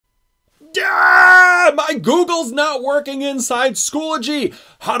My Google's not working inside Schoology.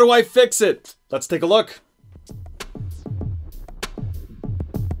 How do I fix it? Let's take a look.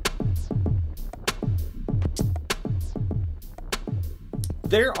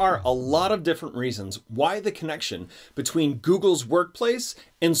 There are a lot of different reasons why the connection between Google's Workspace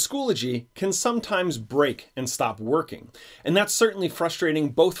and Schoology can sometimes break and stop working. And that's certainly frustrating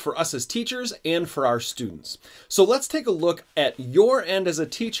both for us as teachers and for our students. So let's take a look at your end as a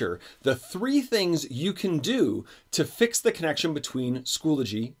teacher, the 3 things you can do to fix the connection between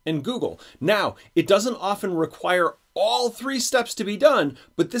Schoology and Google. Now, it doesn't often require all 3 steps to be done,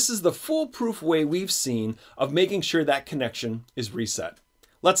 but this is the foolproof way we've seen of making sure that connection is reset.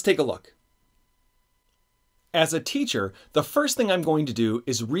 Let's take a look. As a teacher, the first thing I'm going to do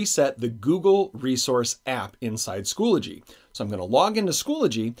is reset the Google Resource app inside Schoology. So I'm going to log into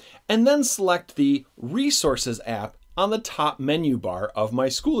Schoology and then select the Resources app on the top menu bar of my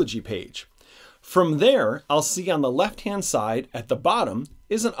Schoology page. From there, I'll see on the left-hand side at the bottom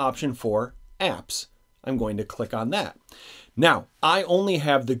is an option for Apps. I'm going to click on that. Now, I only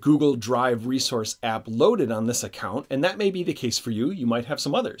have the Google Drive Resource app loaded on this account, and that may be the case for you. You might have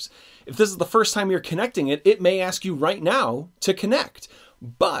some others. If this is the first time you're connecting it, it may ask you right now to connect.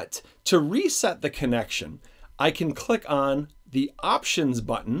 But to reset the connection, I can click on the Options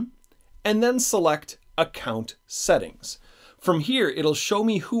button and then select Account Settings. From here, it'll show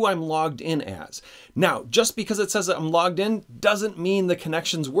me who I'm logged in as. Now, just because it says that I'm logged in doesn't mean the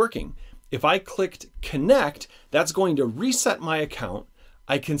connection's working. If I clicked connect, that's going to reset my account.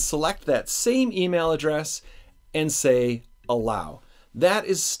 I can select that same email address and say allow. That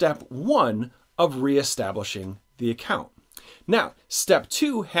is step 1 of reestablishing the account. Now, step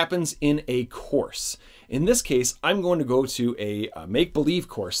 2 happens in a course. In this case, I'm going to go to a make-believe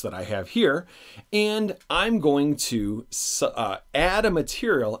course that I have here, and I'm going to add a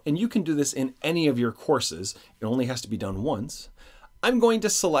material, and you can do this in any of your courses. It only has to be done once. I'm going to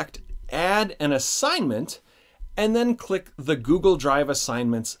select Add an assignment, and then click the Google Drive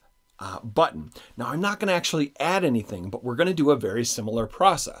Assignments button. Now, I'm not going to actually add anything, but we're going to do a very similar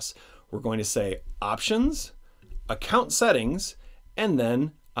process. We're going to say Options, Account Settings, and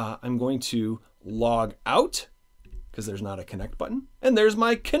then I'm going to log out because there's not a connect button, and there's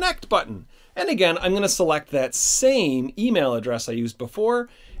my connect button. And again, I'm going to select that same email address I used before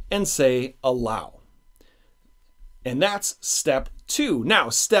and say allow. And that's step 2. Now,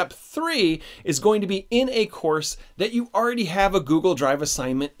 step 3 is going to be in a course that you already have a Google Drive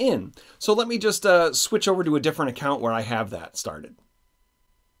assignment in. So let me just switch over to a different account where I have that started.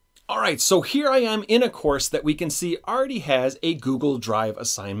 All right, so here I am in a course that we can see already has a Google Drive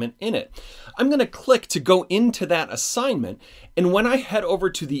assignment in it. I'm going to click to go into that assignment. And when I head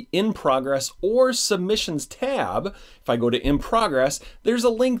over to the In Progress or Submissions tab, if I go to In Progress, there's a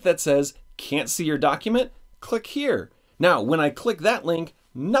link that says, can't see your document? Click here. Now, when I click that link,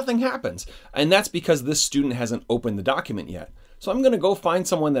 nothing happens. And that's because this student hasn't opened the document yet. So I'm going to go find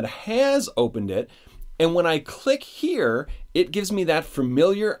someone that has opened it. And when I click here, it gives me that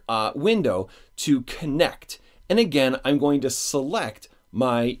familiar window to connect. And again, I'm going to select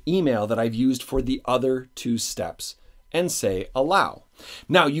my email that I've used for the other 2 steps and say allow.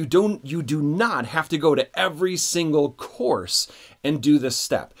 Now, you do not have to go to every single course and do this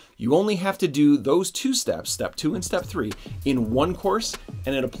step. You only have to do those 2 steps, step 2 and step 3, in one course,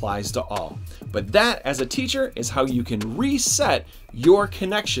 and it applies to all. But that, as a teacher, is how you can reset your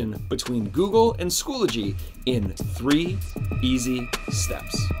connection between Google and Schoology in 3 easy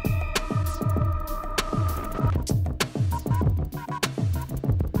steps.